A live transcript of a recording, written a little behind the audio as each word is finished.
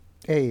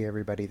Hey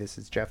everybody, this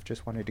is Jeff.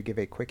 Just wanted to give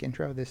a quick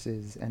intro. This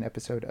is an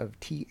episode of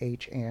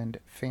TH and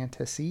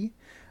Fantasy,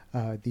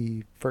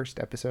 the first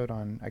episode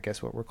on, I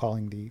guess, what we're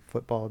calling the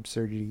Football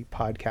Absurdity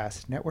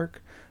Podcast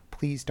Network.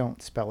 Please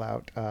don't spell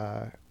out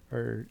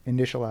or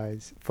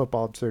initialize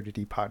Football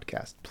Absurdity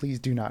Podcast. Please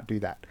do not do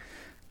that.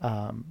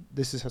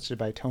 This is hosted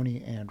by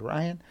Tony and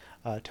Ryan.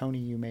 Tony,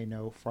 you may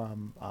know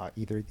from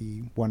either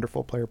the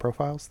wonderful player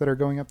profiles that are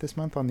going up this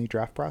month on the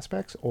draft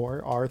prospects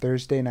or our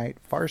Thursday night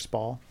Farce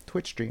Ball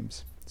Twitch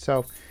streams.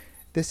 So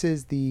this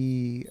is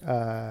the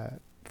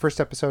first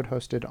episode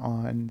hosted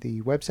on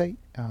the website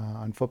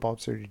on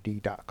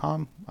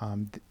footballabsurdity.com.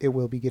 It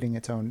will be getting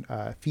its own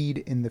feed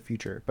in the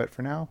future. But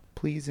for now,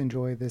 please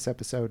enjoy this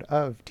episode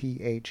of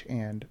TH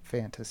and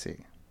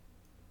Fantasy.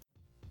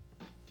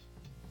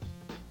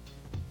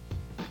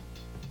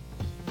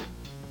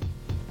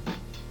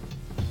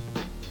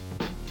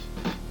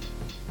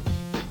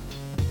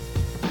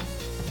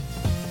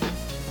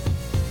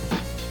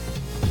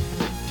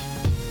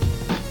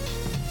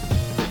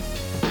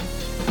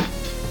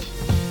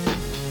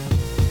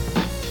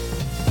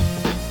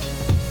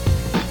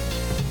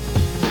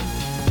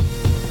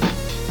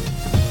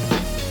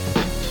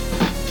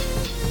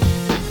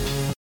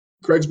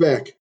 Craig's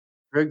back.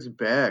 Craig's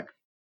back.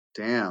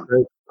 Damn.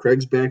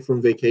 Craig's back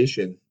from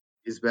vacation.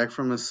 He's back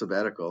from his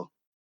sabbatical.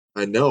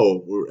 I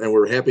know, and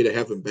we're happy to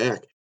have him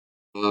back.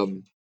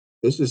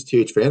 This is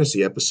TH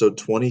Fantasy, episode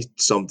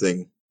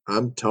 20-something.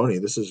 I'm Tony.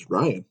 This is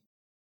Ryan.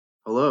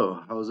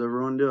 Hello. How's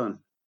everyone doing?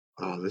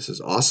 Oh, this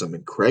is awesome.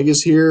 And Craig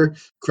is here.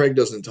 Craig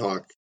doesn't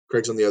talk.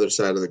 Craig's on the other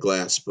side of the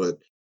glass, but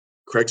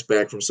Craig's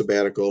back from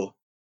sabbatical.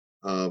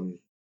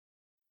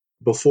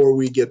 Before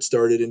we get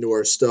started into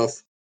our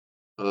stuff,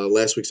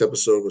 last week's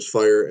episode was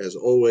fire, as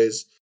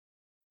always.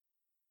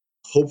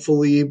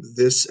 Hopefully,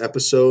 this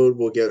episode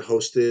will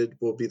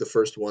be the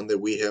first one that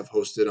we have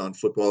hosted on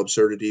Football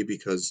Absurdity,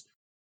 because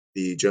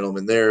the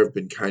gentlemen there have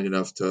been kind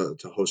enough to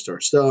host our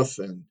stuff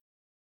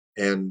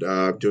and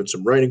doing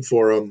some writing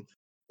for them.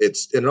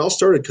 It all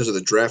started because of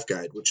the draft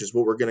guide, which is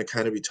what we're going to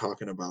kind of be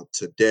talking about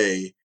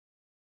today.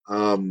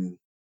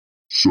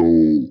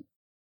 So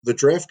the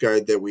draft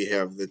guide that we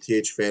have, the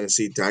TH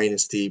Fantasy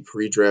Dynasty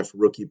Pre-Draft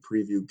Rookie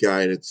Preview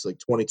Guide, it's like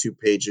 22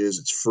 pages.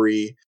 It's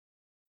free.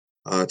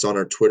 It's on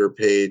our Twitter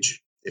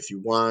page if you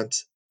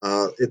want.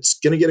 It's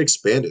going to get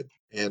expanded.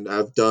 And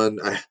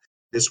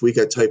this week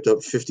I typed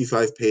up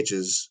 55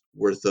 pages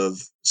worth of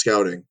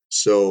scouting.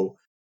 So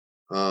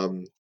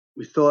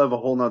we still have a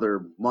whole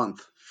nother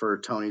month for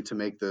Tony to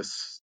make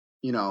this,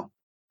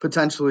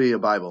 potentially a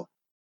Bible.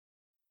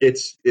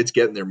 It's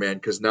getting there, man,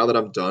 because now that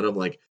I'm done, I'm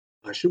like,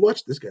 I should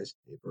watch this guy's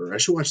tape, or I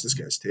should watch this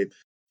guy's tape.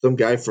 Some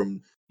guy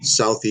from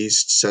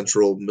Southeast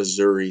Central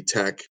Missouri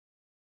Tech.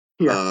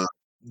 Yeah.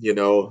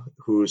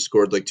 Who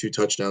scored like 2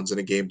 touchdowns in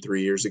a game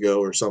 3 years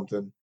ago or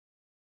something.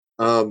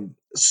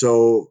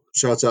 So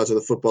shouts out to the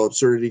Football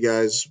Absurdity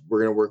guys. We're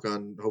going to work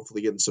on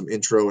hopefully getting some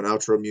intro and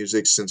outro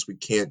music, since we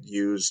can't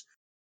use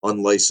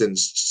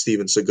unlicensed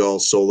Steven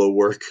Seagal solo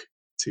work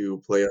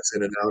to play us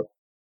in and out.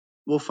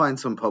 We'll find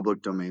some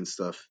public domain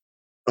stuff.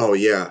 Oh,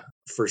 yeah,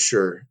 for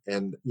sure.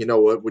 And you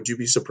know what? Would you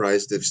be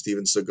surprised if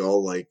Steven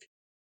Seagal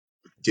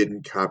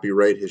didn't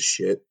copyright his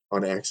shit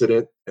on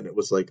accident and it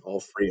was all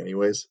free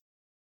anyways?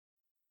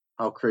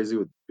 How crazy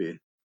would it be?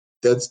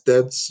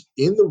 That's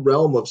in the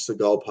realm of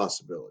Seagal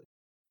possibility.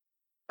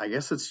 I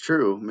guess it's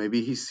true.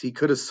 Maybe he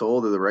could have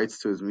sold the rights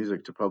to his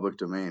music to public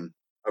domain.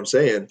 I'm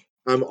saying.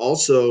 I'm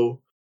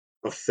also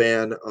a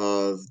fan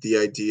of the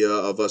idea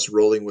of us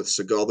rolling with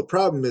Seagal. The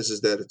problem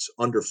is that it's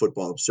under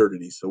Football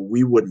Absurdity, so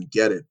we wouldn't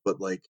get it. But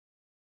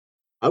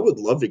I would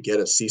love to get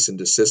a cease and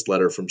desist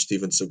letter from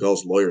Steven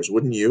Seagal's lawyers,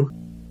 wouldn't you?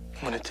 I'm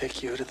going to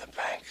take you to the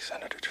bank,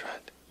 Senator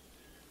Trent.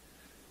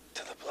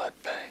 To the blood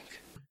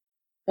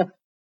bank.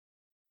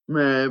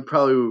 Man, it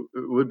probably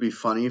would be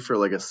funny for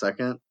a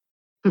second.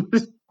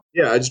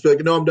 Yeah, I'd just be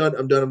like, no, I'm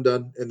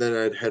done. And then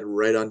I'd head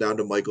right on down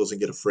to Michael's and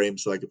get a frame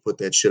so I could put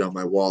that shit on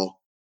my wall.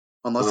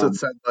 Unless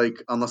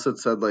it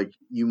said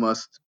you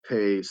must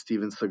pay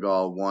Steven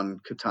Seagal 1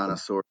 katana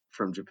sword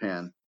from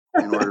Japan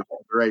in order to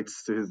get the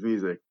rights to his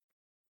music.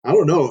 I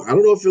don't know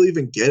if he'll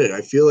even get it. I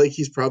feel like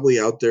he's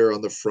probably out there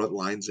on the front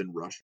lines in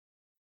Russia.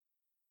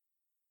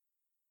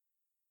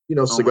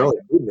 Seagal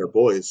and their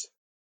boys.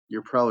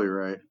 You're probably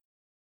right.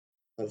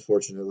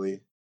 Unfortunately.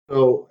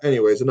 So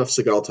anyways, enough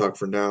Seagal talk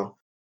for now.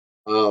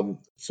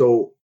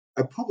 So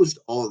I published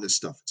all of this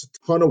stuff. It's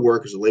a ton of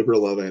work. It's a labor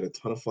of love. I had a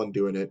ton of fun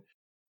doing it.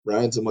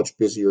 Ryan's a much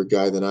busier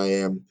guy than I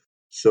am.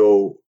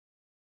 So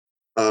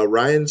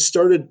Ryan,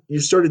 you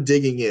started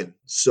digging in.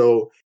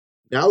 So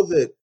now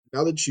that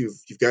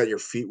you've got your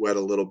feet wet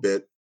a little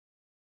bit,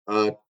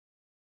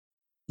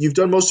 you've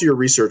done most of your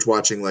research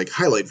watching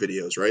highlight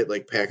videos,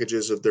 right?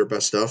 Packages of their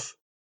best stuff.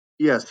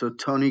 Yeah, so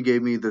Tony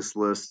gave me this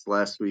list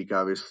last week,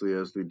 obviously,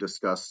 as we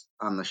discussed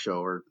on the show,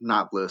 or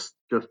not list,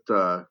 just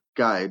a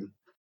guide.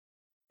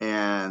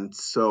 And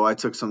so I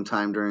took some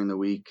time during the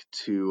week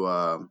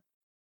to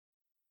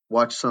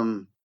watch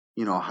some,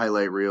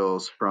 highlight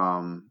reels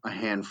from a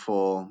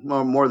handful,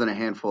 more than a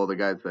handful of the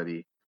guys that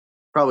he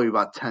probably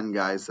about 10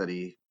 guys that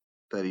he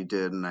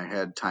did, and I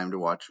had time to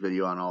watch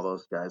video on all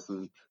those guys,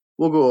 and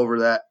we'll go over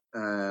that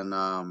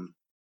and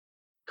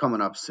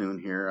coming up soon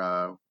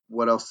here.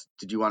 What else?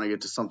 Did you want to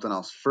get to something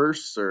else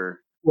first, or?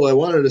 Well, I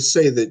wanted to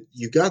say that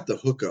you got the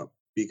hookup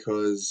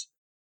because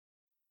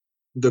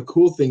the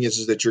cool thing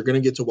is that you're going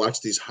to get to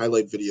watch these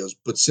highlight videos.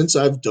 But since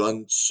I've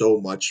done so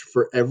much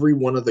for every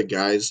one of the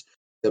guys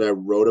that I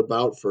wrote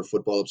about for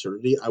Football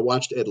Absurdity, I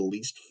watched at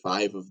least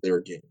 5 of their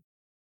games.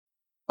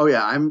 Oh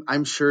yeah,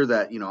 I'm sure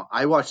that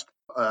I watched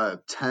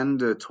 10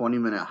 to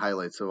 20-minute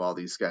highlights of all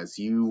these guys.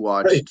 You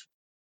watched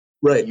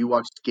Right. You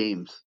watched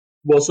games.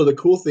 Well, so the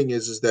cool thing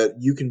is that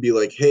you can be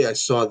like, "Hey, I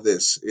saw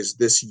this. Is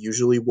this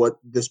usually what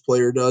this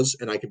player does?"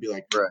 And I can be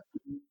like, Right.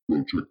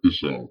 "Go check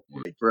this out."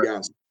 Like, Right.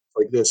 yes, it's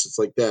like this, it's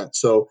like that.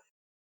 So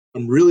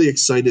I'm really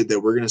excited that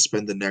we're going to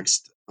spend the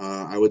next,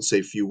 I would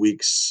say, few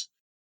weeks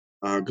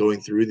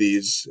going through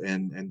these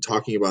and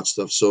talking about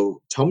stuff.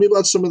 So tell me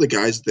about some of the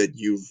guys that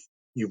you've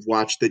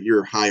watched that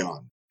you're high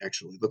on.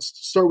 Actually, let's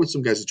start with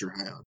some guys that you're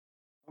high on.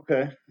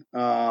 Okay.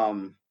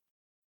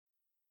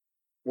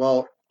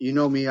 Well, you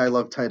know me, I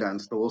love tight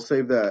ends, so we'll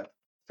save that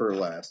for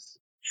last.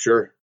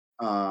 Sure.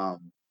 I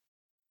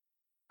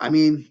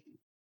mean,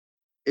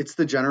 it's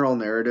the general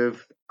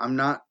narrative. I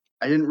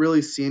didn't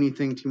really see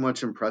anything too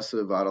much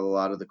impressive out of a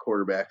lot of the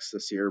quarterbacks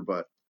this year,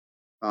 but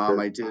Sure.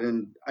 I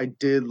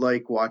did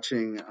like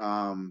watching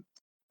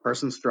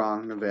Carson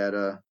Strong,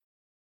 Nevada,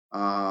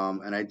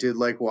 and I did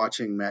like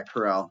watching Matt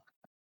Corral.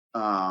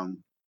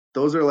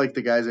 Those are like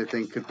the guys I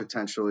think could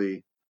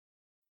potentially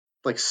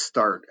like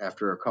start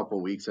after a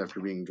couple weeks after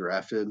being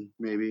drafted,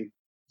 maybe.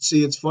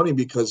 See, it's funny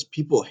because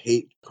people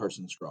hate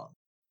Carson Strong,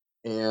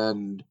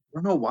 and I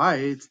don't know why.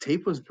 His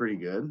tape was pretty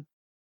good.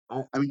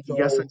 I mean, you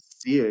guess I so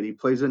see it. He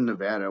plays in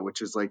Nevada,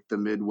 which is like the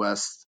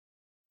Midwest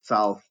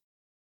South,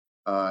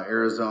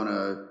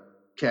 Arizona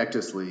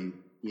Cactus League,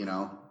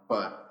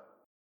 but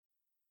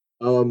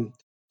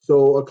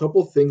so a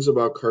couple things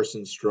about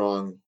Carson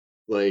Strong,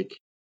 like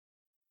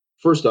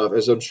first off,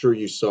 as I'm sure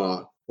you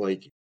saw,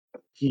 like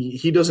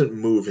he doesn't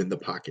move in the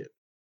pocket,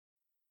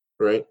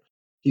 right?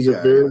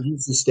 yeah,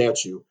 He's a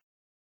statue.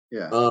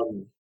 yeah.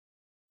 Um,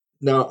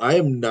 now I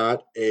am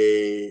not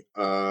I'm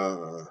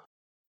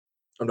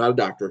not a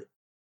doctor,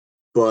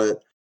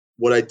 but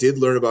what I did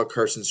learn about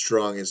Carson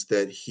Strong is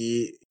that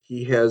he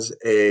has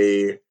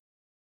a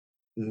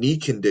knee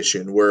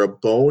condition where a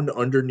bone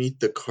underneath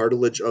the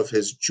cartilage of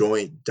his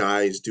joint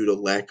dies due to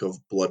lack of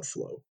blood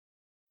flow.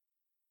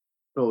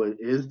 So it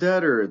is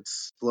dead or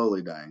it's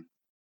slowly dying?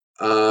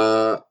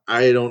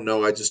 I don't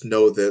know. I just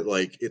know that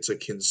like it's a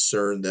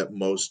concern that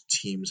most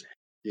teams have.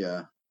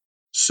 Yeah.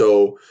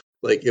 So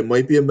like it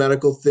might be a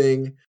medical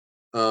thing.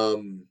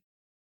 Um,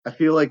 I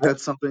feel like I,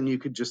 that's something you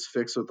could just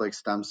fix with like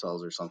stem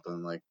cells or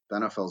something. Like the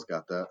NFL's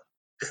got that.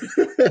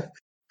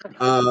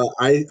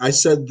 I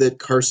said that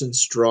Carson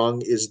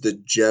Strong is the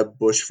Jeb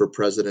Bush for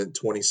president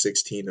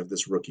 2016 of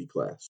this rookie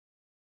class.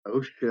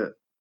 Oh shit.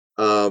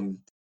 Um,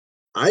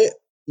 I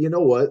you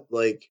know what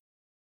like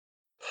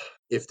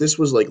if this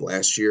was like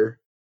last year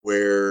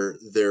where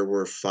there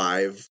were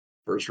 5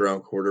 first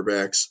round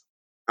quarterbacks,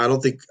 I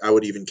don't think I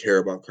would even care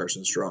about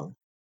Carson Strong.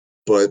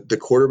 But the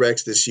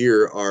quarterbacks this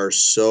year are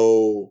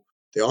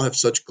they all have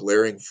such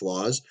glaring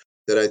flaws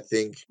that I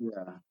think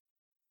Yeah.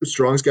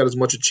 Strong's got as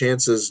much a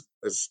chance as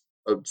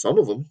some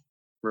of them.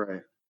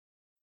 Right.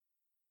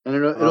 And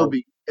Um,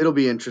 it'll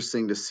be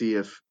interesting to see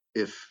if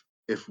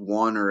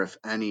one or if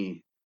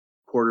any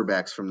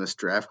quarterbacks from this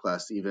draft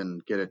class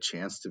even get a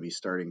chance to be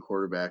starting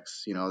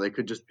quarterbacks. They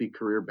could just be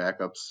career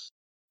backups.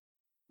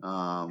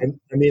 and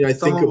I mean, I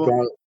Some think of them,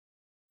 about.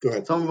 Go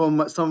ahead. some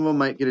of them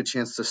might get a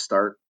chance to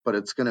start, but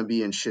it's going to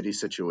be in shitty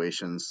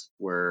situations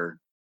where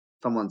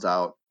someone's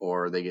out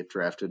or they get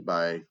drafted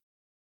by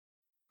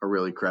a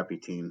really crappy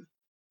team.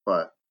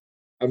 But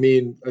I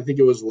mean, I think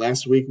it was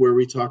last week where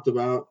we talked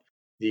about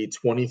the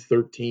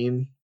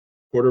 2013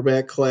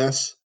 quarterback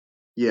class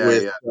yeah,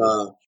 with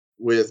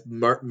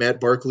yeah, Matt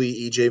Barkley,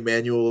 EJ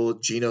Manuel,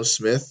 Geno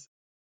Smith,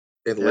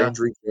 and yeah,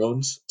 Landry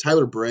Jones,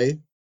 Tyler Bray.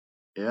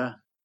 yeah,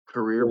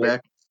 career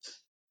Like back.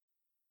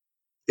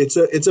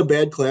 it's a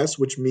bad class,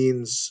 which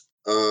means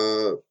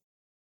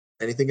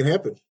anything can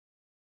happen.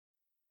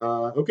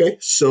 Okay,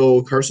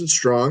 so Carson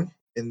Strong,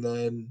 and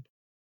then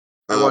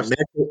I watched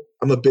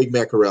I'm a big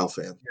Matt Corral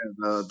fan.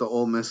 the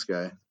Ole Miss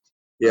guy.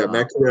 Yeah,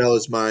 Matt Corral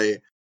is my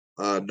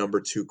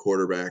number 2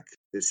 quarterback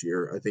this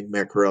year. I think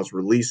Matt Corral's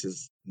release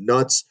is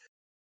nuts.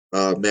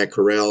 Matt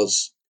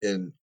Corral's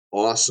an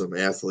awesome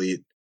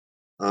athlete.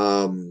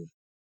 Um,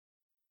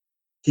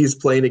 he's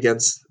playing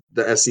against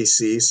the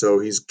SEC,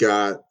 so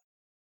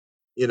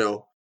you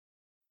know,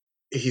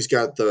 he's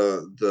got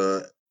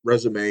the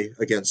resume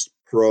against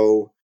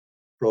pro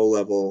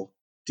level Right.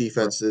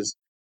 defenses.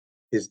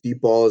 His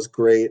deep ball is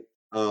great.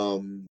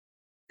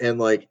 And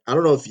like I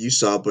don't know if you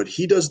saw, but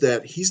he does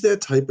that. He's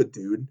that type of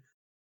dude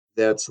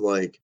that's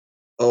like,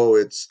 oh,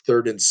 it's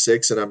 3rd and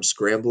 6, and I'm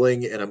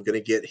scrambling, and I'm gonna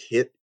get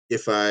hit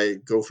if I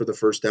go for the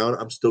first down.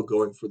 I'm still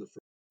going for the first.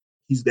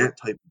 He's that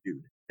type of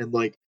dude, and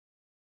like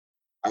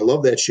I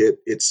love that shit.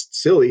 It's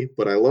silly,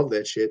 but I love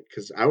that shit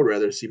because I would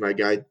rather see my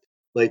guy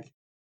like.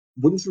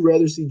 Wouldn't you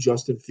rather see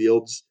Justin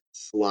Fields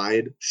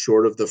slide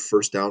short of the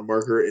first down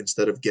marker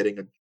instead of getting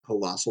a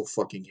colossal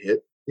fucking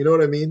hit? You know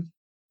what I mean?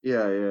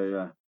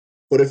 Yeah.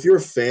 But if you're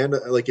a fan,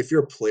 like if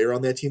you're a player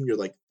on that team, you're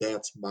like,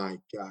 that's my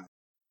guy.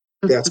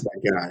 That's my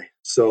guy.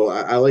 So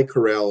I like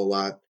Corral a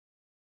lot.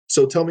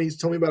 So tell me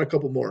about a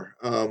couple more.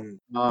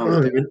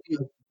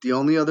 The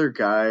only other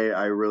guy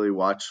I really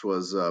watched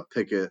was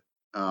Pickett,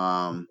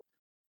 and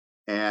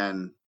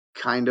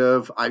kind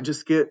of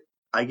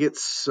I get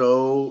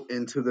so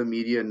into the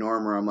media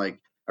norm where I'm like,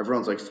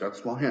 everyone's like, he's got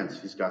small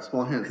hands. He's got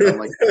small hands. And I'm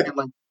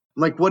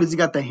like, what has he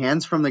got? The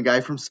hands from the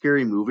guy from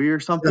Scary Movie or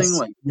something?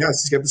 Like,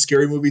 yes, he's got the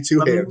Scary Movie two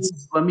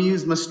hands. let me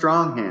use my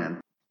strong hand.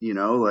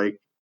 Like.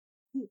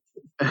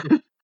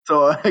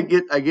 So I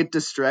get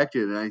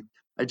distracted, and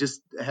I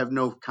just have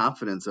no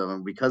confidence of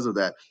him because of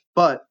that.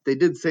 But they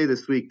did say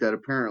this week that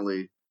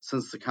apparently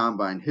since the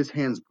combine, his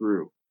hands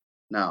grew.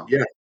 Now,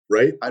 yeah,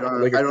 right. I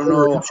don't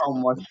know how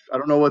much. I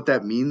don't know what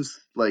that means.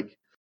 Like,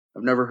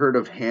 I've never heard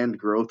of hand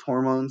growth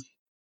hormones.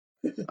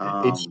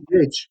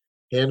 HGH,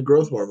 hand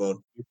growth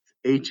hormone.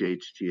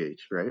 HHGH,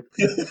 right?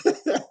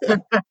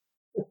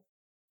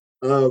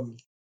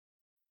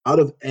 Out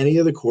of any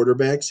of the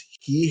quarterbacks,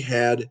 he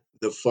had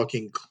the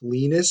fucking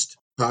cleanest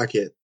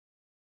pocket.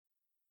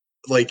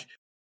 Like,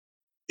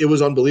 it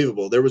was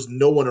unbelievable. There was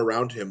no one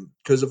around him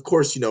because, of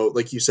course,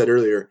 like you said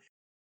earlier,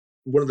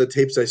 one of the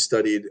tapes I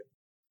studied,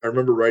 I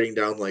remember writing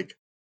down like,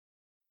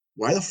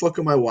 why the fuck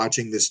am I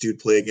watching this dude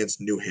play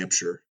against New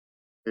Hampshire?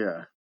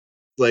 Yeah.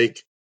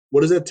 Like,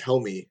 what does that tell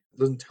me? It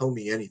doesn't tell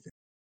me anything.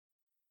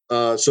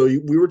 So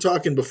we were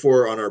talking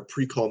before on our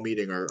pre-call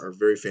meeting, our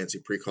very fancy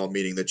pre-call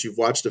meeting, that you've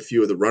watched a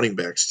few of the running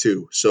backs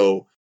too.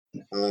 So,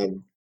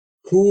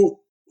 who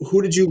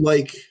did you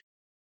like?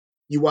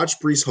 You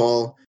watched Breece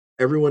Hall.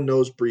 Everyone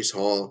knows Breece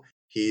Hall.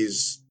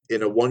 He's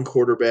in a one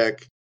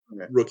quarterback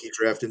rookie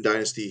draft in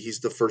Dynasty. He's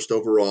the first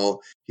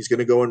overall. He's going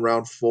to go in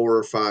round 4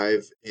 or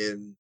 5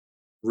 in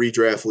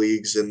redraft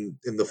leagues in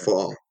the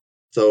fall.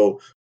 So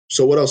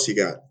what else you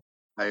got?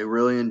 I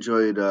really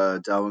enjoyed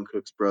Dalvin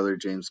Cook's brother,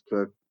 James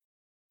Cook.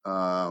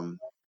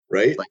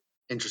 Right. Like,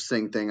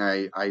 interesting thing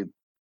I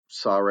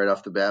saw right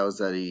off the bat was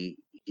that he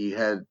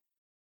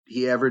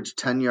averaged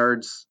 10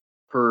 yards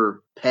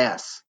per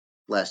pass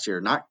last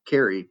year, not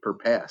carry, per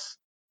pass.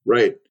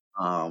 Right.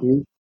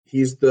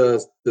 He's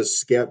the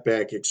scat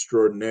back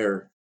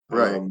extraordinaire.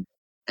 Right.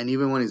 And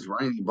even when he's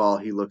running the ball,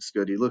 he looks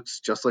good. He looks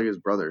just like his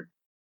brother.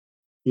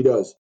 He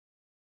does.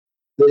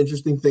 The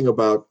interesting thing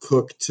about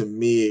Cook to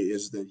me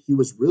is that he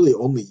was really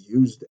only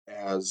used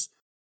as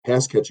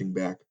pass catching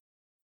back.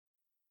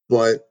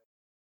 But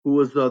who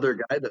was the other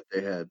guy that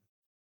they had?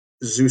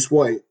 Zeus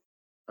White.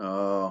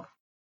 Oh,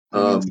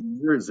 I mean,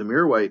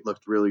 Zamir White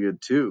looked really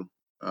good too.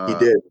 He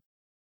did.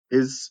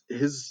 His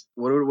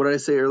what did I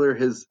say earlier?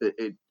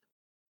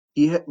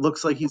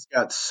 Looks like he's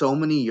got so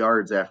many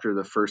yards after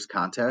the first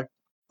contact.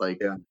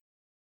 Like,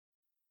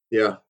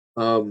 yeah.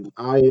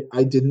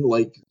 I didn't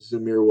like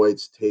Zamir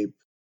White's tape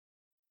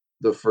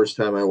the first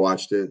time I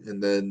watched it,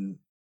 and then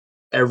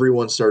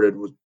everyone started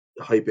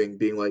hyping,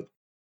 being like,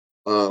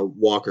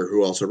 Walker,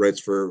 who also writes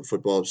for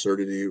Football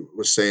Absurdity,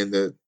 was saying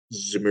that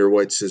Zamir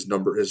White's his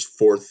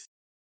fourth,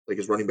 like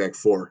his running back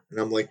 4, and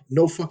I'm like,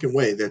 no fucking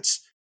way,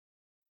 that's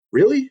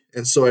really.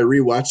 And so I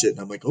rewatched it, and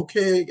I'm like,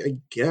 okay, I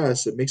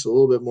guess it makes a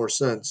little bit more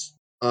sense.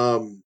 I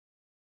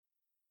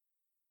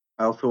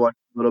also watched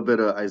a little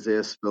bit of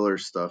Isaiah Spiller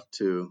stuff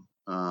too.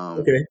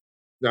 Okay.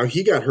 Now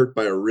he got hurt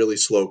by a really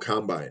slow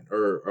combine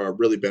or a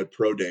really bad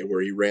pro day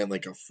where he ran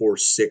like a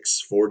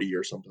 4.6 40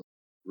 or something.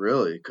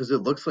 Really? Because it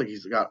looks like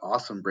he's got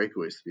awesome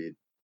breakaway speed.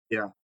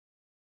 Yeah.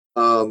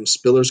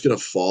 Spiller's gonna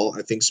fall.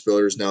 I think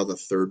Spiller's now the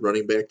 3rd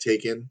running back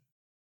taken.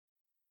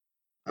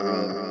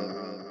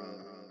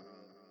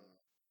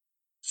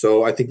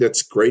 So I think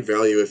that's great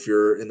value if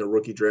you're in the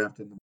rookie draft.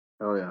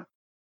 Oh yeah.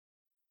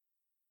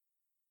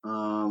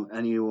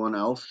 Anyone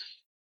else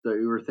that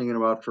you were thinking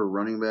about for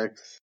running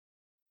backs?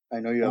 I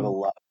know you have a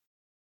lot.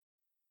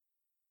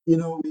 We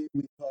talked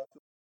a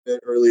bit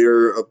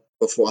earlier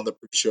before on the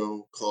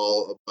pre-show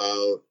call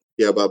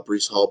about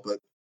Breece Hall, but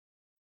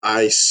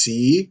I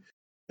see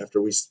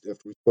after we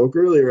spoke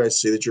earlier, I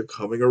see that you're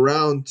coming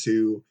around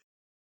to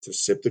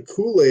sip the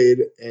Kool-Aid,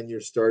 and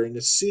you're starting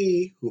to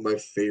see who my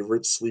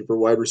favorite sleeper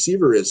wide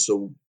receiver is.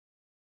 So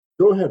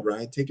go ahead,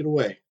 Ryan, take it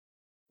away.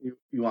 You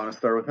want to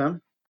start with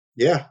him?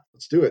 Yeah,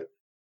 let's do it.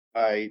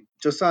 I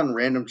just on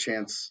random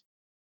chance,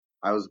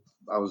 I was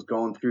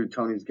going through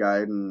Tony's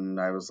guide, and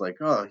I was like,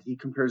 oh, he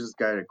compares this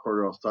guy to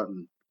Cordell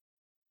Sutton,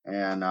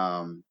 and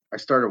I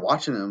started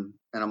watching him,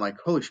 and I'm like,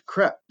 holy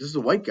crap, this is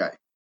a white guy.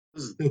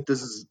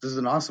 This is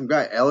an awesome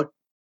guy,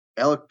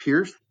 Alec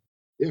Pierce.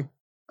 Yeah.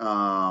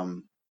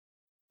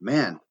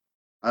 Man,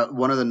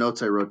 one of the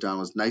notes I wrote down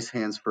was nice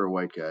hands for a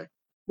white guy.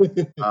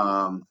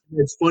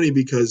 It's funny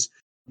because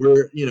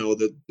we're,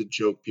 the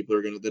joke people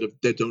are gonna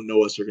that don't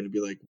know us are gonna be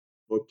like,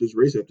 what does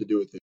race have to do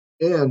with it?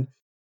 And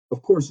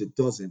Of course it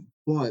doesn't,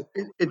 but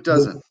It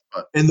doesn't,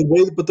 but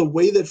the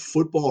way that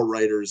football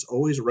writers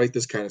always write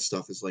this kind of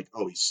stuff is like,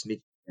 oh, he's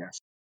sneaky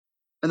fast.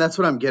 and that's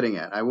what I'm getting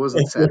at. I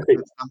wasn't sad. Right.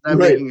 I'm not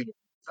Right.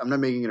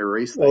 making it a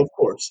race Well, thing.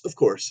 of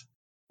course.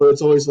 But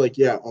it's always like,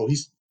 yeah, oh,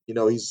 he's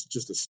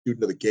just a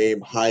student of the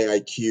game, high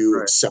IQ,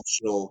 Right.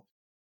 exceptional.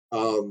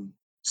 So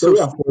So-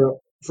 yeah,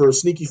 for a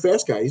sneaky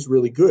fast guy, he's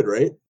really good,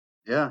 right?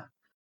 Yeah.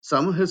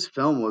 Some of his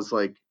film was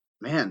like,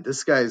 man,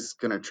 this guy's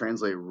gonna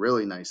translate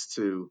really nice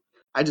too.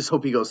 I just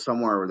hope he goes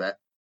somewhere where that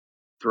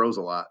throws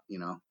a lot, you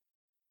know.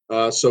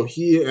 So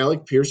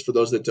Alec Pierce, for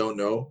those that don't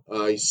know,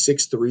 he's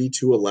 6'3",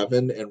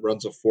 211, and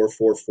runs a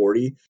 4.4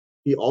 40.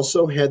 He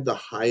also had the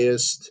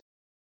highest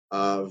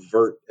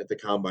vert at the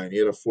combine. He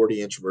had a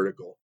 40-inch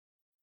vertical.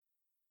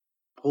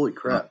 Holy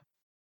crap.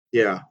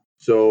 Yeah.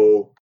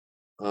 So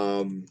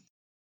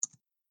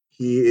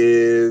he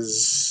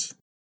is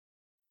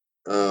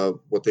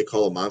what they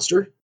call a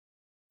monster,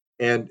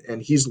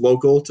 and he's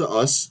local to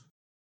us.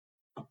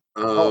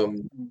 How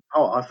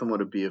awesome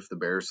would it be if the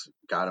Bears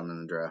got him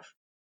in the draft?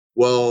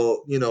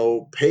 Well,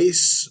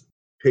 Pace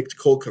picked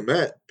Cole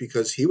Kmet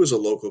because he was a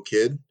local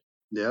kid,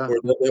 Yeah.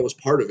 or that was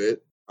part of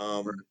it.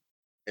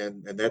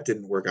 And that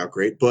didn't work out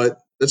great.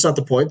 But that's not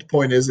the point. The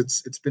point is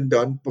it's been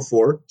done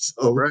before,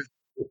 so Right.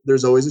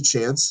 there's always a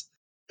chance.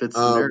 Fits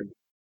the narrative.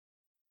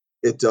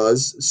 It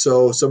does.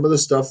 So some of the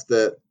stuff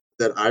that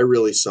I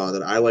really saw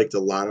that I liked a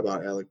lot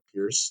about Alec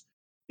Pierce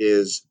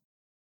is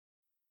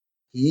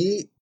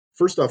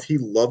first off, he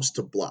loves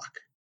to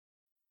block.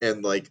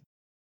 And like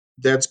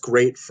that's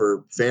great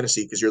for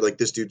fantasy because you're like,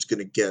 this dude's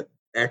gonna get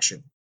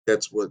action.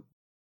 That's what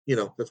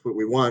that's what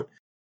we want.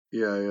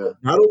 Yeah.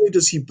 Not only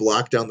does he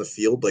block down the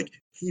field, like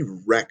he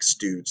wrecks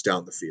dudes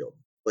down the field.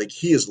 Like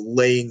he is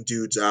laying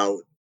dudes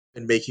out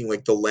and making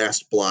like the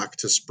last block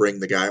to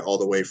spring the guy all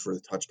the way for the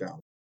touchdown.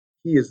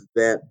 He is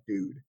that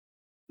dude.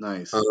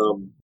 Nice.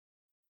 So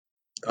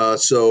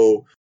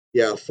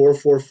yeah,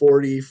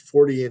 4.4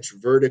 40-inch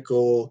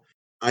vertical.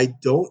 I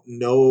don't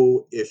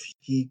know if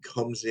he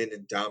comes in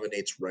and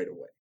dominates right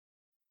away.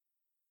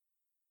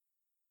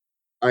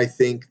 I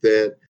think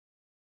that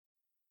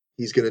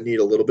he's going to need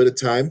a little bit of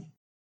time.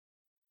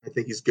 I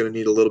think he's going to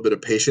need a little bit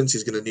of patience.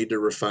 He's going to need to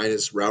refine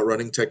his route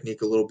running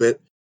technique a little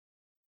bit.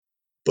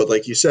 But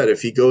like you said,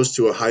 if he goes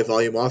to a high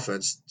volume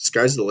offense,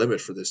 sky's the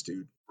limit for this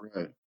dude.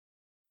 Right.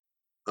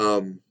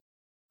 Yeah.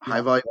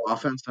 High volume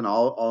offense, and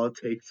all it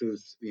takes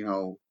is,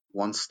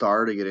 one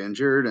star to get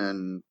injured,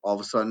 and all of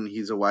a sudden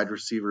he's a wide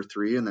receiver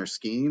 3 in their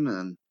scheme,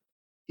 and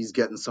he's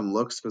getting some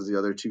looks because the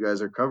other 2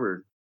 guys are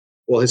covered.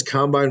 Well, his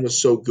combine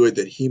was so good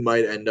that he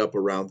might end up a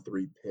round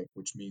 3 pick,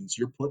 which means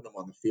you're putting him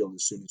on the field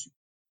as soon as you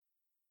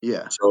can.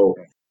 Yeah. So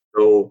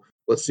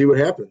let's see what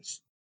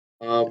happens.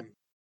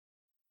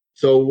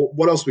 So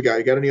what else we got?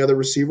 You got any other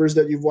receivers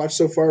that you've watched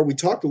so far? We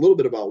talked a little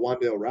bit about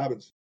Wan'Dale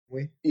Robinson,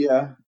 didn't we?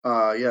 Yeah.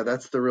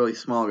 That's the really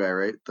small guy,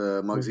 right?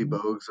 The Muggsy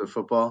Bogues of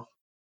football.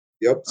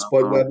 Yep,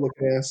 Spud Webb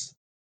looking ass.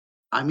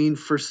 I mean,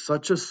 for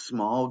such a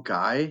small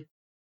guy,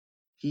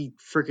 he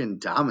freaking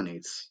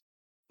dominates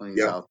when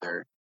he's out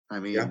there. I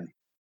mean,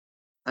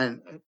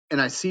 and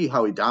I see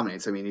how he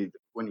dominates. I mean,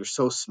 when you're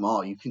so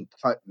small, you can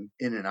cut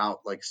in and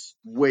out like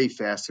way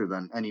faster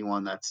than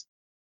anyone that's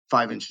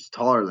 5 inches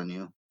taller than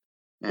you.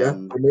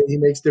 And I mean, he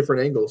makes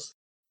different angles.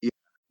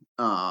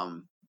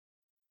 It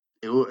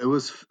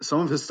was, some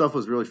of his stuff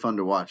was really fun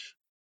to watch.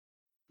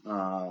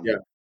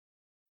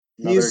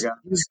 He's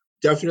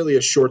definitely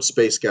a short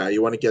space guy.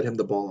 You want to get him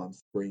the ball on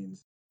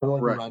screens. Kind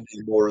of like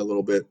Rondé Moore a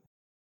little bit.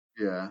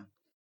 Yeah.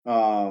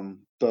 The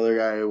other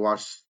guy who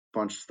watched a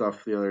bunch of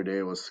stuff the other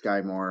day was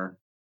Sky Moore.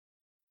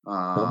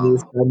 Tell me your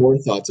Sky Moore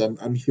thoughts.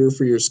 I'm here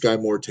for your Sky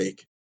Moore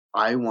take.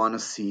 I want to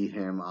see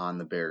him on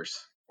the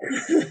Bears.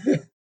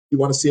 You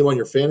want to see him on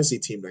your fantasy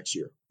team next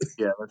year?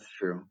 Yeah, that's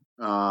true.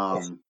 Yeah,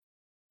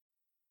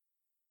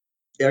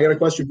 I got a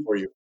question for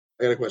you.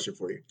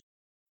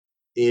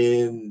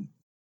 In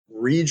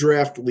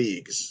redraft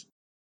leagues,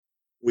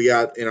 we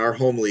got in our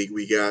home league,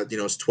 we got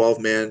it's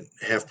 12-man,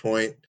 half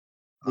point,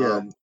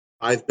 5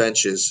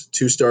 benches,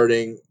 2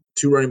 starting,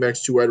 2 running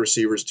backs, 2 wide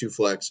receivers, 2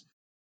 flex.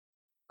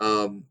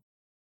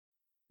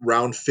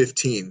 Round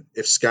 15,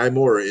 if Sky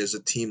Moore is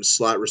a team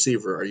slot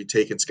receiver, are you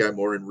taking Sky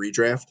Moore in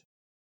redraft?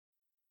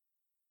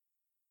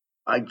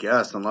 I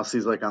guess, unless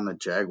he's like on the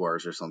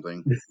Jaguars or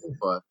something.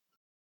 But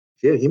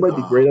yeah, he might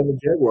be great on the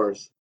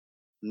Jaguars.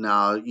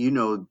 No,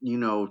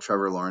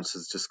 Trevor Lawrence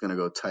is just gonna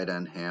go tight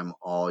end ham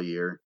all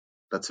year.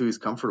 That's who he's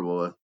comfortable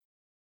with.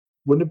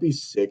 Wouldn't it be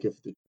sick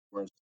if the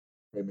Jaguars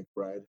Trey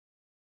McBride?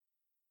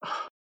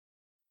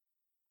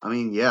 I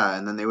mean, yeah,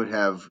 and then they would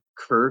have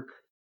Kirk,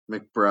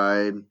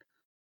 McBride.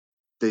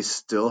 They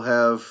still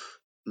have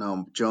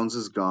Jones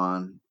is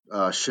gone.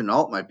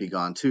 Shenault might be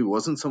gone too.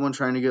 Wasn't someone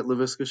trying to get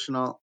Laviska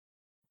Shenault?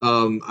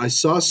 I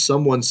saw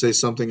someone say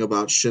something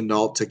about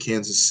Shenault to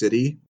Kansas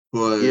City,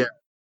 but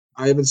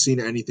I haven't seen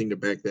anything to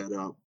back that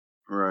up.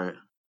 Right.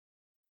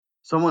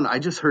 I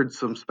just heard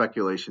some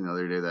speculation the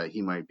other day that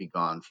he might be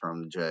gone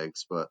from the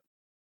Jags,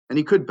 and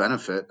he could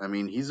benefit. I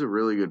mean, he's a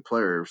really good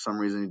player. For some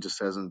reason, he just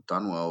hasn't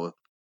done well with.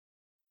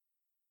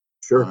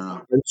 Sure. I don't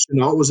know. And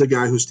Chenault was a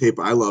guy whose tape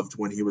I loved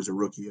when he was a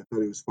rookie. I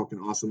thought he was fucking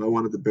awesome. I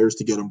wanted the Bears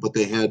to get him, but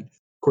they had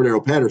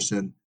Cordero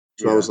Patterson.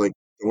 So I was like,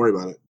 don't worry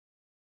about it.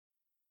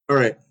 All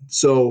right.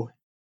 So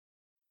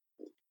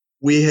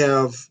we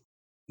have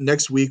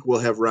next week we'll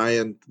have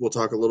Ryan. We'll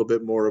talk a little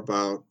bit more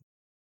about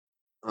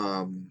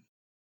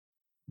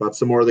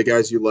some more of the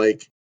guys you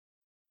like.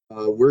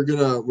 We're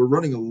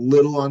running a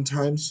little on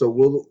time, so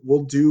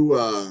we'll do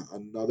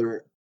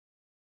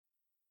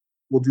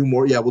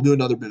more. Yeah, we'll do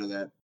another bit of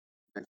that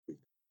next week.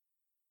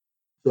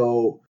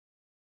 So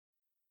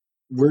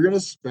we're gonna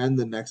spend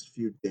the next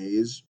few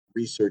days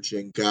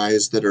researching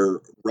guys that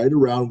are right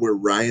around where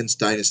Ryan's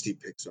dynasty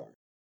picks are.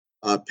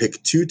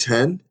 Pick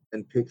 210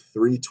 and pick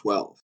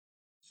 312.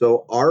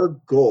 So our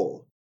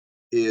goal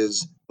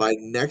is by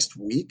next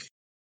week,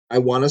 I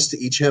want us to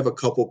each have a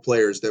couple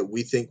players that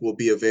we think will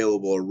be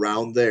available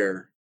around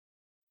there,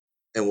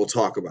 and we'll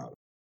talk about it.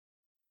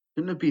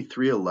 Shouldn't it be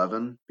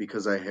 311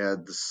 because I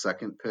had the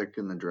second pick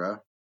in the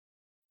draft?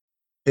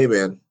 Hey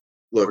man,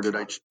 look. Or did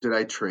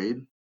I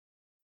trade?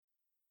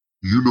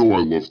 You know I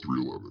love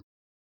 311.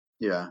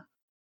 Yeah.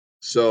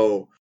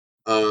 So,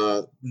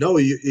 no,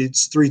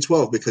 it's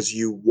 312 because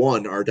you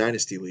won our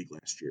dynasty league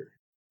last year.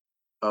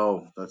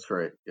 Oh, that's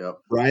right. Yep.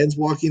 Ryan's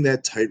walking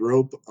that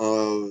tightrope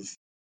of,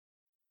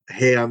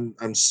 hey,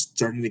 I'm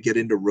starting to get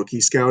into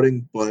rookie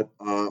scouting, but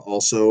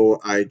also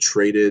I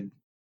traded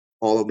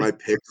all of my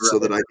picks so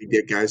that I could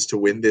get guys to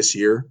win this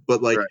year.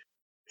 But like,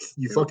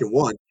 you fucking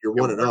won. You're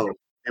 1-0.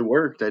 It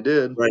worked. I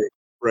did.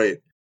 Right.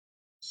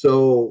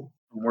 So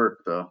It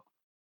worked though.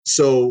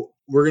 So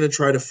we're gonna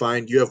try to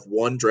find. You have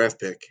one draft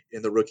pick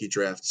in the rookie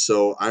draft.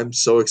 So I'm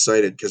so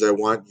excited because I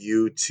want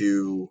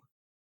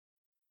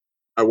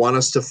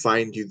us to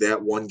find you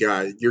that one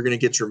guy. You're gonna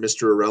get your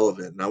Mr.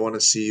 Irrelevant, and I want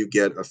to see you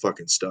get a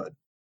fucking stud.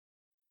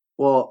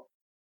 Well,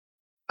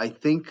 I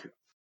think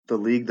the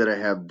league that I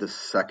have the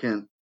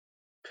second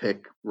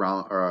pick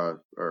round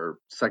or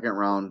second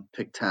round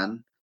pick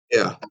 10.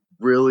 Yeah.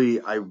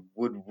 I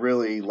would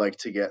really like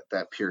to get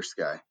that Pierce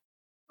guy.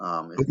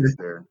 If he's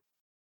there.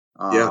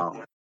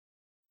 Yeah.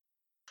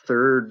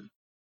 Third,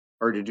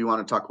 or did you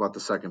want to talk about the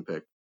second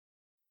pick?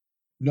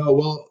 No,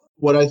 well,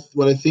 what I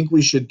think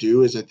we should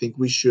do is I think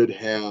we should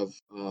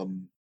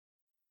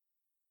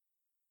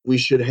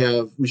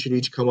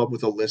each come up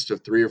with a list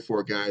of 3 or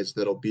 4 guys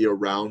that'll be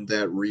around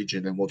that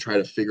region, and we'll try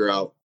to figure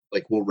out,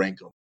 like, we'll rank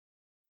them.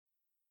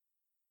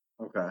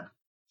 Okay.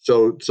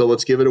 So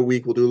let's give it a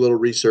week. We'll do a little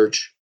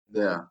research.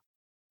 Yeah.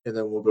 And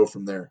then we'll go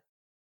from there.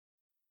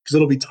 Because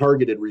it'll be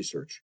targeted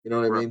research. You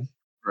know what I mean?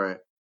 Right.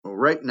 Well,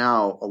 right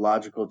now, a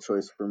logical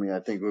choice for me, I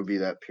think, would be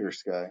that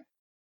Pierce guy.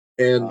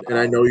 And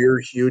I know you're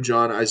huge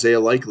on Isaiah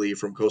Likely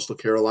from Coastal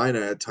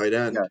Carolina at tight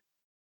end.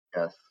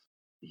 Yes.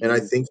 And I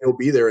think he'll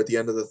be there at the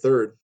end of the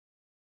third.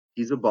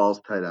 He's a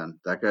balls tight end.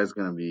 That guy's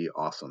going to be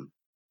awesome.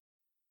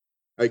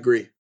 I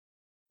agree.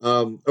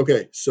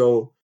 Okay,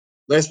 so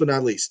last but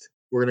not least,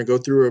 we're going to go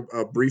through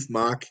a brief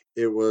mock.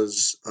 It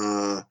was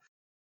Tom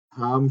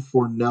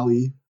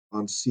Fornelli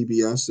on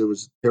CBS. It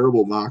was a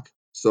terrible mock.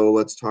 So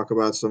let's talk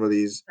about some of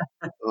these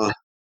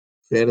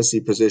fantasy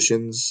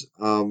positions.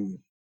 Do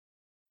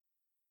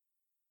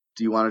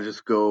you want to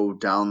just go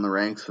down the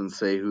ranks and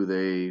say who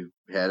they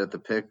had at the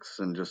picks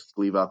and just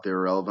leave out the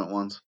irrelevant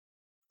ones?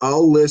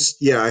 I'll list.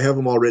 Yeah, I have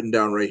them all written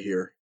down right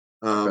here.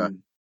 Okay.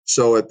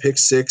 So at pick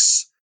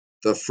 6,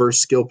 the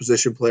first skill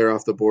position player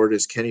off the board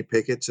is Kenny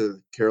Pickett to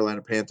the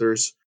Carolina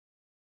Panthers.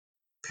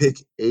 Pick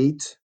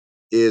 8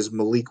 is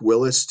Malik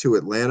Willis to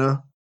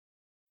Atlanta.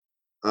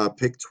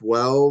 Pick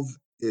 12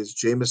 is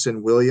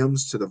Jamison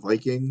Williams to the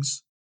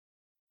Vikings.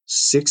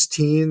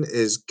 16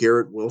 is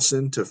Garrett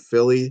Wilson to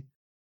Philly.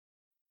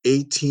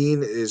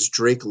 18 is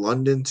Drake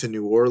London to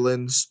New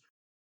Orleans.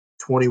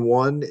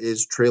 21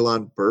 is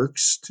Treylon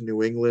Burks to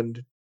New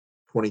England.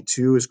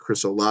 22 is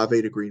Chris Olave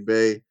to Green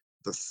Bay.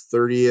 The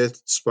 30th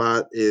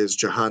spot is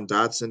Jahan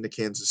Dotson to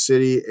Kansas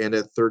City. And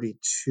at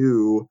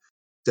 32,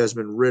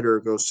 Desmond Ridder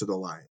goes to the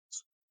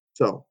Lions.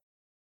 So,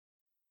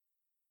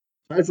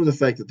 aside from the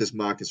fact that this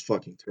mock is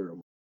fucking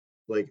terrible,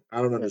 like,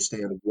 I don't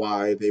understand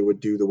why they would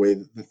do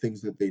the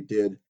things that they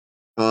did.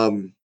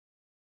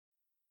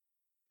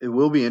 It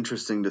will be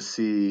interesting to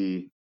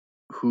see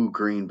who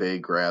Green Bay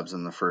grabs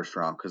in the first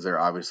round because they're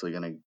obviously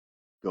going to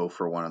go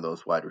for one of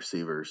those wide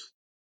receivers.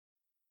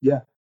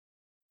 Yeah.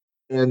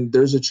 And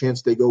there's a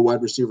chance they go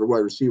wide receiver.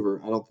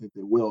 I don't think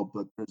they will,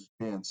 but there's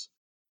a chance.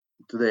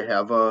 Do they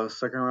have a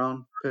second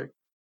round pick?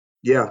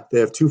 Yeah, they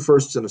have 2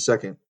 firsts and a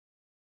second.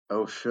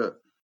 Oh, shit.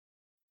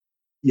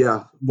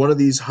 Yeah, one of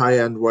these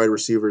high-end wide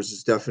receivers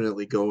is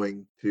definitely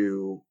going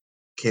to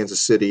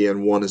Kansas City,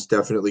 and one is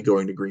definitely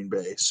going to Green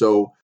Bay.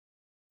 So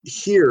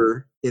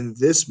here in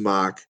this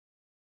mock,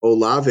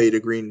 Olave to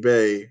Green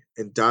Bay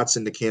and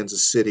Dotson to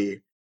Kansas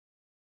City.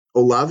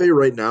 Olave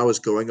right now is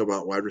going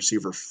about wide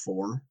receiver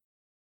 4.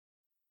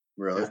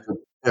 Really?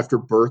 After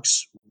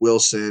Burks,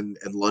 Wilson,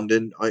 and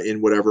London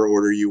in whatever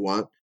order you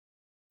want.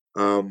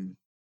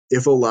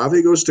 If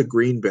Olave goes to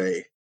Green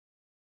Bay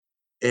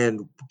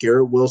and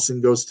Garrett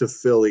Wilson goes to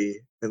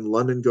Philly and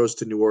London goes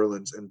to New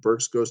Orleans and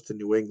Burks goes to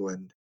New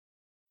England,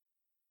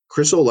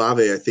 Chris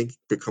Olave, I think,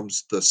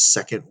 becomes the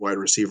second wide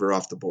receiver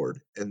off the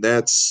board. And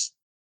that's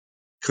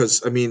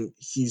because, I mean,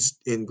 he's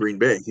in Green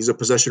Bay. He's a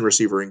possession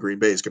receiver in Green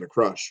Bay. He's going to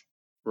crush.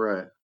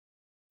 Right.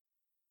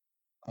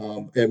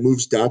 It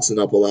moves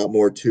Dotson up a lot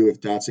more, too, if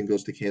Dotson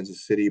goes to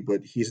Kansas City,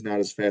 but he's not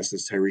as fast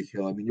as Tyreek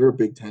Hill. I mean, you're a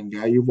Big Ten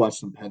guy. You've watched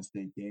some Penn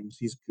State games.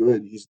 He's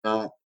good. He's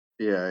not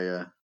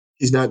Yeah.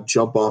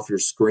 jump off your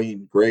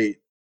screen great.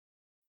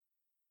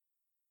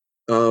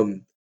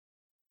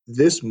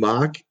 This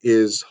mock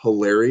is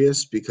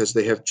hilarious because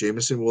they have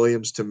Jameson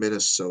Williams to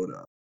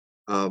Minnesota.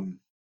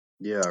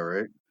 Yeah,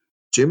 right.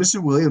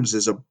 Jameson Williams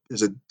is a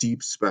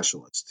deep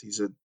specialist. He's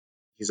a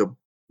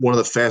one of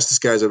the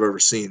fastest guys I've ever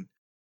seen.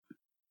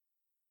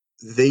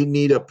 They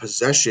need a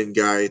possession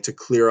guy to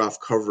clear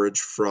off coverage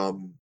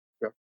from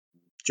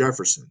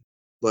Jefferson.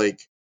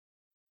 Like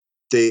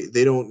they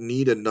don't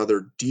need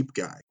another deep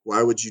guy.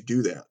 Why would you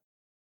do that?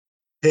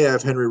 Hey, I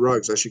have Henry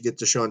Ruggs. I should get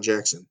Deshaun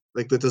Jackson.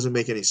 Like that doesn't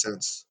make any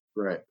sense.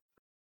 Right.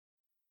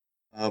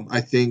 I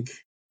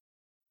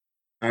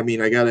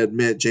mean, I gotta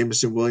admit,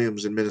 Jameson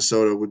Williams in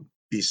Minnesota would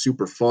be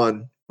super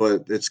fun,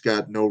 but it's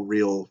got no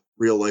real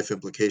life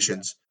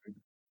implications.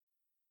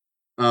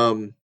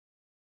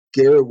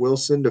 Garrett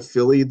Wilson to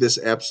Philly. This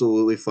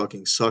absolutely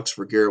fucking sucks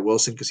for Garrett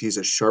Wilson because he's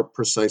a sharp,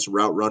 precise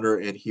route runner,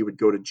 and he would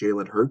go to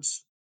Jalen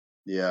Hurts.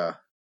 Yeah.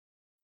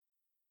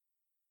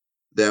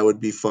 That would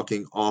be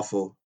fucking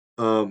awful.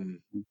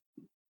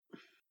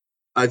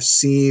 I've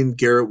seen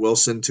Garrett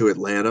Wilson to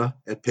Atlanta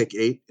at pick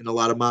 8 in a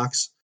lot of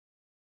mocks.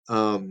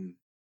 And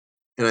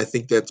I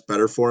think that's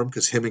better for him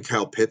because him and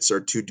Kyle Pitts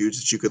are two dudes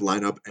that you could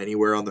line up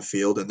anywhere on the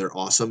field, and they're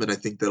awesome. And I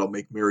think that'll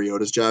make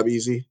Mariota's job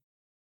easy.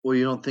 Well,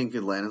 you don't think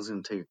Atlanta's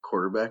going to take a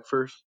quarterback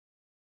first?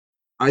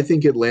 I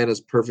think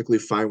Atlanta's perfectly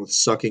fine with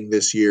sucking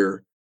this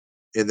year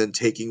and then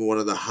taking one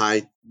of the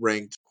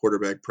high-ranked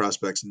quarterback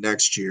prospects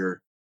next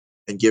year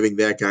and giving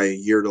that guy a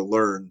year to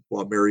learn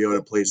while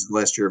Mariota plays the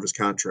last year of his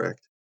contract.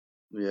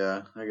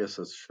 Yeah, I guess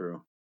that's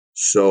true.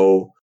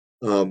 So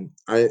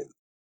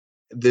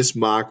this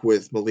mock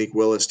with Malik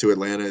Willis to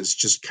Atlanta is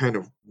just kind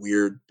of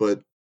weird,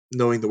 but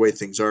knowing the way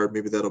things are,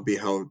 maybe that'll be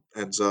how it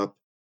ends up.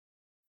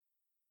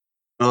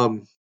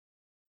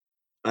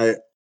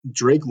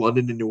 Drake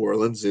London in New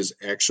Orleans is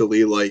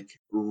actually like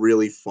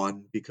really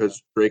fun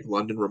because Drake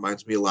London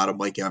reminds me a lot of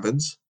Mike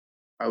Evans.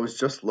 I was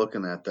just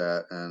looking at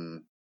that,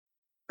 and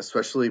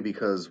especially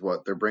because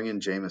they're bringing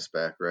Jameis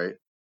back, right?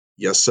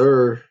 Yes,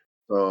 sir.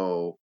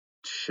 So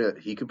shit,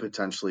 he could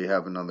potentially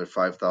have another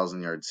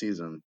 5,000-yard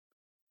season.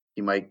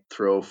 He might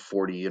throw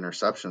 40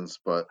 interceptions,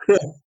 but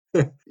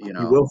you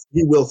know,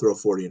 he will throw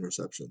 40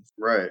 interceptions.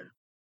 Right.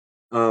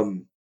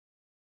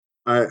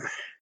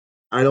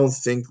 I don't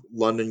think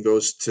London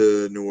goes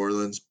to New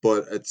Orleans,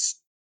 but it's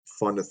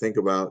fun to think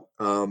about.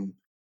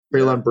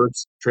 Treylon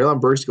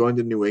Burks going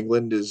to New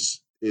England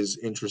is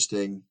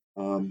interesting.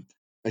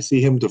 I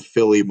see him to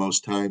Philly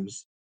most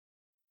times.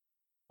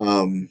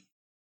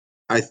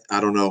 I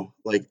don't know.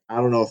 Like I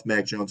don't know if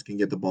Mac Jones can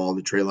get the ball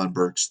to Treylon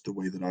Burks the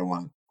way that I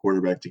want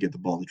quarterback to get the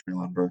ball to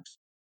Treylon Burks.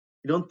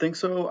 You don't think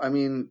so? I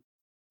mean,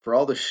 for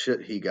all the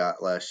shit he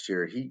got last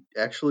year, he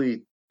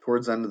actually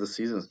towards the end of the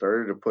season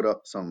started to put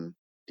up some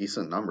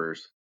decent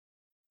numbers.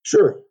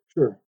 Sure.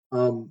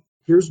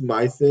 Here's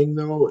my thing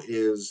though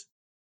is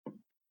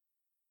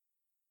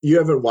you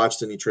haven't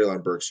watched any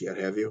Treylon Burks yet,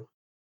 have you?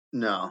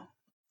 No.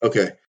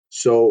 Okay.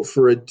 So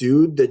for a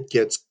dude that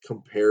gets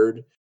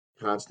compared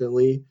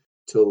constantly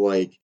to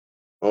like,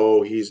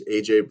 oh, he's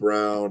AJ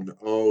Brown,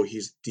 oh,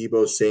 he's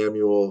Deebo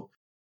Samuel,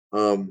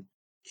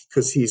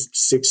 because he's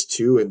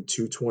 6'2" and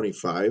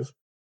 225,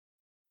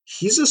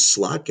 he's a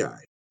slot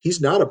guy. He's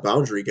not a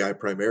boundary guy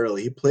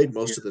primarily. He played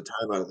most of the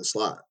time out of the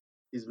slot.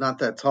 He's not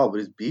that tall, but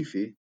he's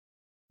beefy.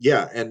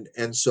 Yeah,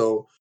 and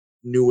so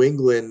New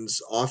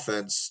England's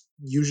offense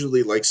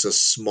usually likes a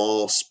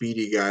small,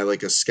 speedy guy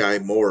like a Sky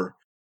Moore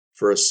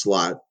for a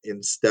slot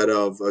instead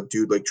of a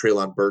dude like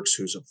Treylon Burks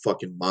who's a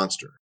fucking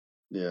monster.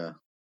 Yeah.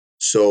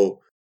 So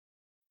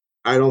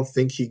I don't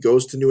think he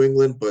goes to New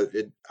England, but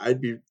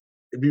it'd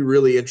be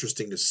really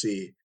interesting to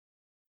see.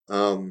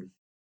 And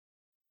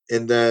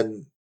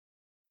then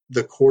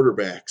the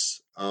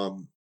quarterbacks.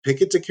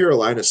 Pickett to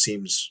Carolina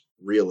seems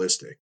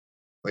realistic.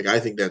 Like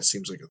I think that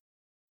seems like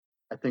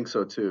I think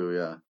so too,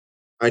 yeah.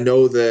 I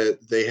know that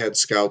they had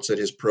scouts at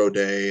his pro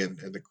day and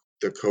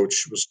the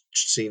coach was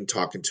seen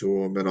talking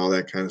to him and all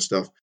that kind of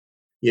stuff.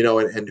 You know,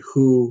 and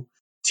who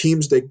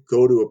teams that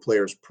go to a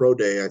player's pro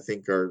day, I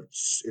think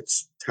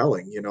it's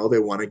telling, you know, they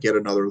want to get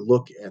another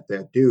look at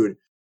that dude,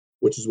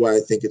 which is why I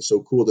think it's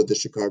so cool that the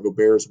Chicago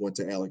Bears went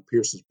to Alec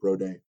Pierce's pro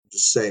day. I'm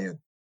just saying.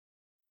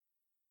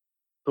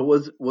 But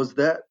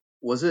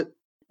was it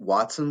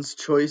Watson's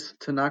choice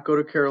to not go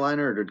to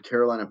Carolina, or did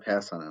Carolina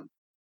pass on him?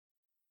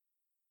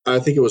 I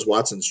think it was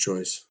Watson's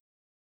choice.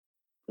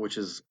 Which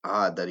is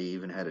odd that he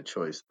even had a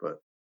choice,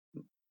 but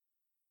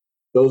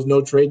those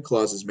no trade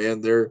clauses,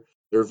 man, they're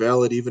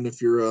valid even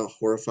if you're a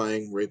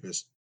horrifying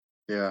rapist.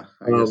 Yeah,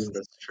 I guess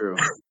that's true.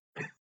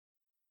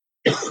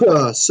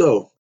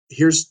 So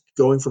here's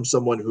going from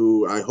someone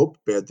who I hope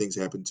bad things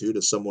happen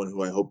to someone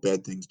who I hope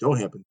bad things don't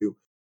happen to.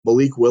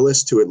 Malik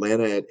Willis to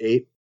Atlanta at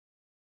 8.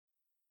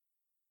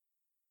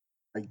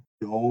 I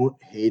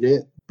don't hate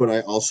it, but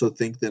I also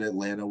think that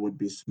Atlanta would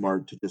be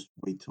smart to just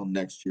wait till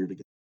next year to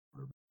get.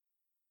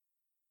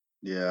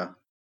 Yeah.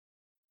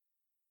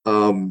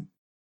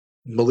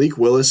 Malik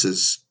Willis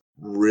is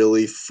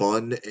really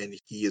fun, and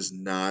he is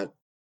not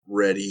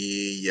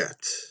ready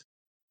yet.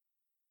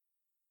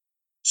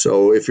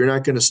 So if you're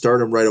not going to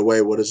start him right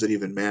away, what does it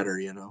even matter,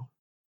 you know?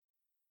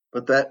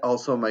 But that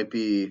also might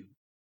be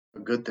a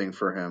good thing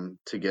for him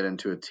to get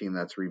into a team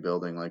that's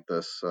rebuilding like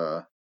this,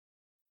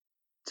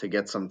 to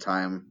get some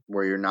time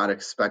where you're not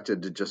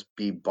expected to just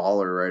be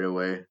baller right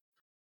away.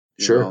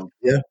 Sure.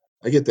 Yeah,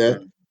 I get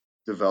that.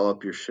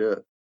 Develop your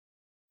shit.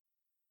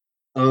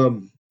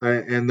 And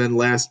then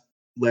last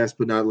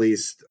but not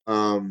least,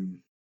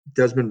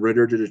 Desmond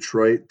Ridder to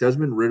Detroit.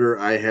 Desmond Ridder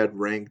I had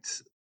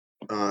ranked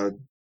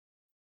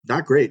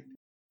not great.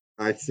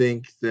 I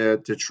think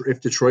that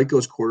if Detroit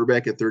goes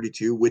quarterback at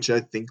 32, which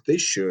I think they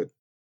should,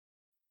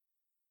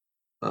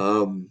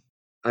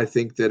 I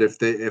think that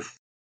if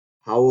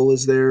Howell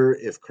is there,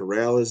 if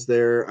Corral is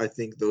there, I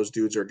think those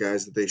dudes are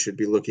guys that they should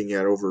be looking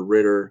at over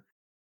Ridder.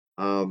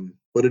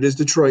 But it is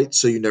Detroit,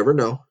 so you never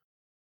know.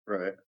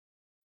 Right.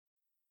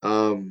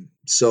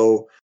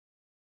 So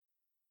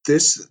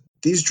these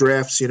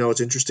drafts,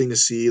 it's interesting to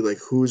see like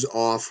who's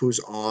off,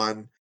 who's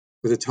on,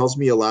 because it tells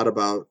me a lot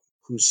about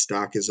whose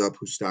stock is up,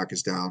 whose stock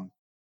is down.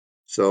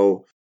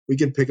 So we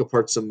can pick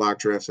apart some mock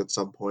drafts at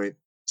some point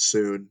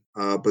soon.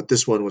 But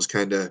this one was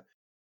kind of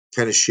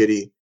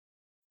shitty,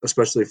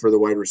 especially for the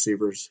wide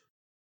receivers.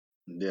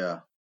 Yeah.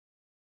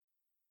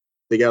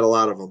 They got a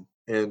lot of them,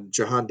 and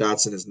Jahan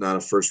Dotson is not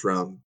a first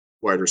round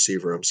wide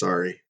receiver. I'm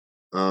sorry.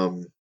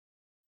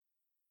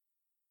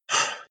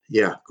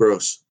 Yeah,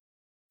 gross.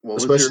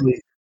 What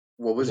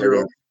was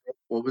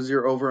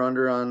your over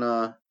under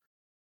on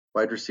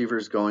wide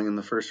receivers going in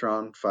the first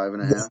round?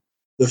 5.5.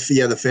 The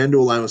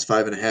FanDuel line was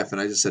 5.5,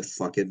 and I just said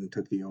fuck it and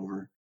took the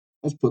over.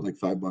 Let's put like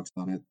 $5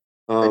 on it.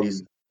 And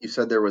you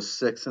said there was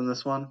 6 in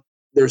this one?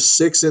 There's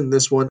 6 in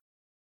this one.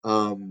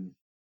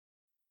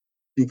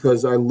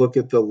 Because I look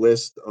at the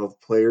list of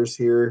players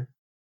here,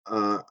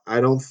 I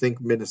don't think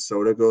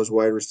Minnesota goes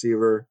wide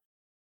receiver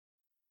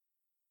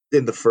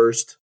in the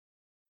first.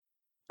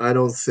 I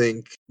don't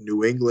think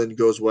New England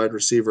goes wide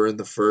receiver in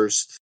the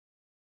first.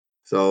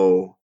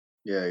 So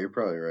yeah, you're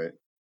probably right.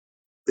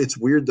 It's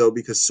weird though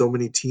because so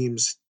many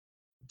teams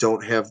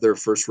don't have their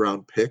first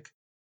round pick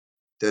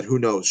that who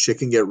knows, shit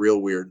can get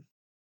real weird.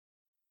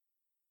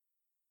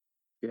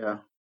 Yeah,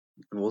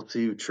 and we'll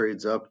see who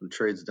trades up and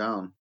trades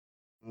down.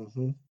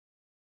 Mm-hmm.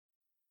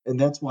 And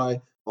that's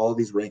why all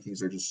these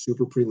rankings are just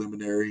super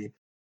preliminary,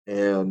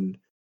 and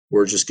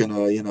we're just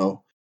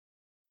gonna,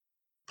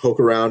 poke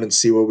around and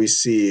see what we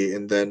see,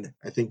 and then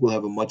I think we'll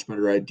have a much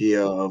better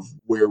idea of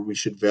where we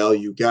should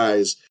value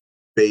guys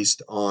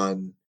based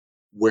on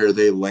where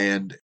they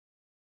land.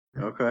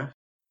 Okay.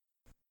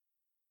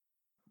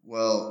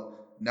 Well,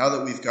 now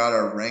that we've got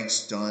our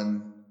ranks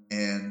done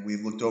and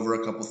we've looked over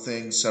a couple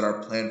things, set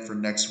our plan for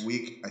next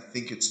week, I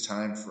think it's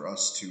time for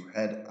us to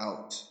head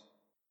out.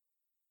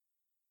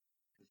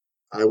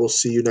 I will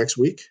see you next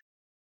week.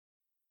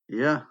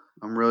 Yeah,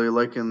 I'm really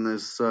liking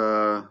this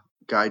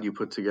guide you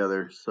put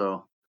together.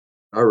 So,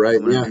 all right,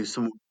 I'm gonna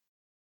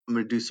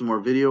do some more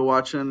video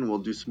watching. We'll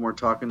do some more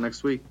talking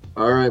next week.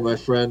 All right, my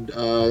friend.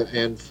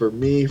 And for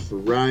me, for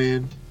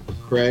Ryan, for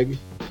Craig,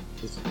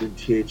 this has been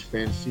TH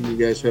Fantasy. You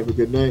guys have a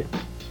good night.